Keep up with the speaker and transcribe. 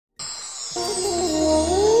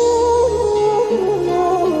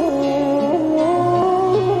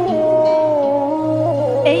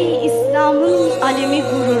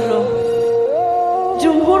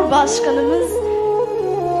Cumhurbaşkanımız,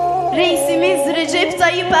 Reisimiz Recep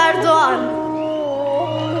Tayyip Erdoğan.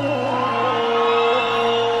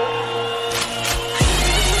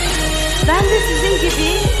 Ben de sizin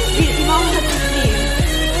gibi bir imam hatipliyim.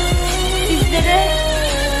 Sizlere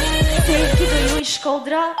Sevgi Duyu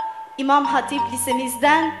İşkodra İmam Hatip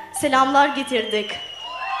Lisemizden selamlar getirdik.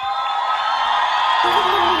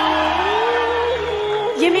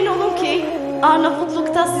 Yemin olun ki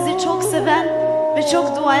Arnavutluk'ta sizi çok seven ve çok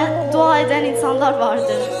dua eden insanlar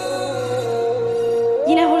vardır.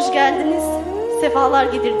 Yine hoş geldiniz, sefalar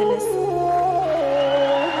getirdiniz.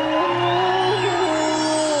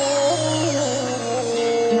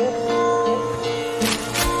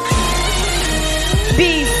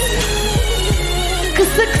 Biz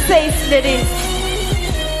kısık sesleriz,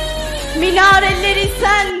 minareleri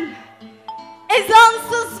sen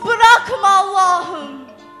ezansız bırakma Allah'ım.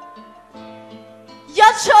 Ya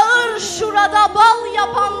çağır şurada bal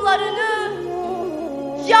yapanlarını,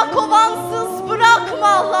 ya kovansız bırakma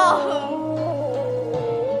Allah'ım.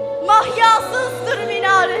 Mahyasızdır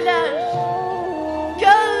minareler,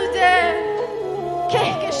 gövde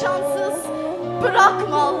kehkeşansız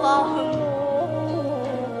bırakma Allah'ım.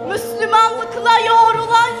 Müslümanlıkla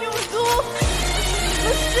yoğrulan yurdu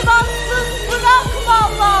Müslümansız bırakma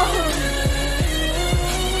Allah'ım.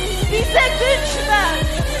 Bize güç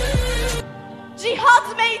ver,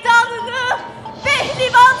 cihat meydanını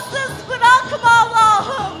pehlivansız bırakma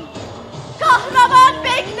Allah'ım. Kahraman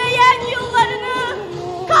bekleyen yıllarını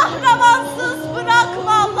kahramansız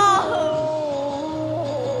bırakma Allah'ım.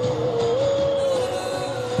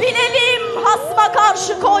 Bilelim hasma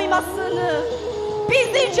karşı koymasını,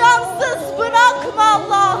 bizi cansız bırakma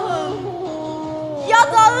Allah'ım. Ya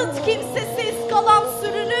dağıt kimsesiz kalan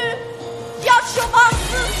sürünü, ya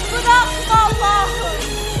çobansız bırakma Allah'ım.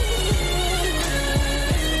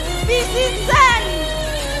 Bizi sen